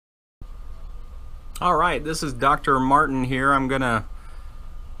Alright, this is Dr. Martin here. I'm going to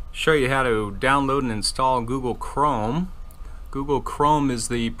show you how to download and install Google Chrome. Google Chrome is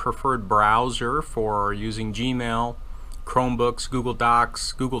the preferred browser for using Gmail, Chromebooks, Google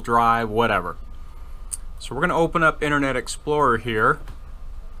Docs, Google Drive, whatever. So we're going to open up Internet Explorer here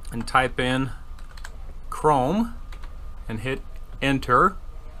and type in Chrome and hit enter.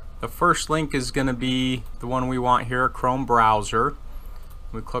 The first link is going to be the one we want here, Chrome browser.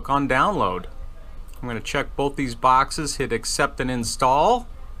 We click on download. I'm going to check both these boxes, hit accept and install.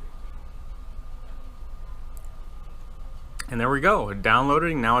 And there we go,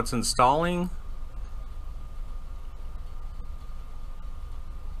 downloading, now it's installing.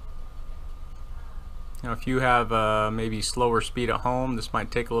 Now if you have maybe slower speed at home, this might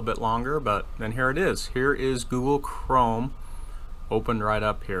take a little bit longer, but then here it is. Here is Google Chrome opened right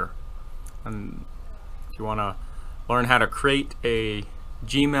up here. And if you want to learn how to create a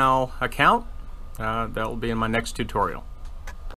Gmail account, that will be in my next tutorial.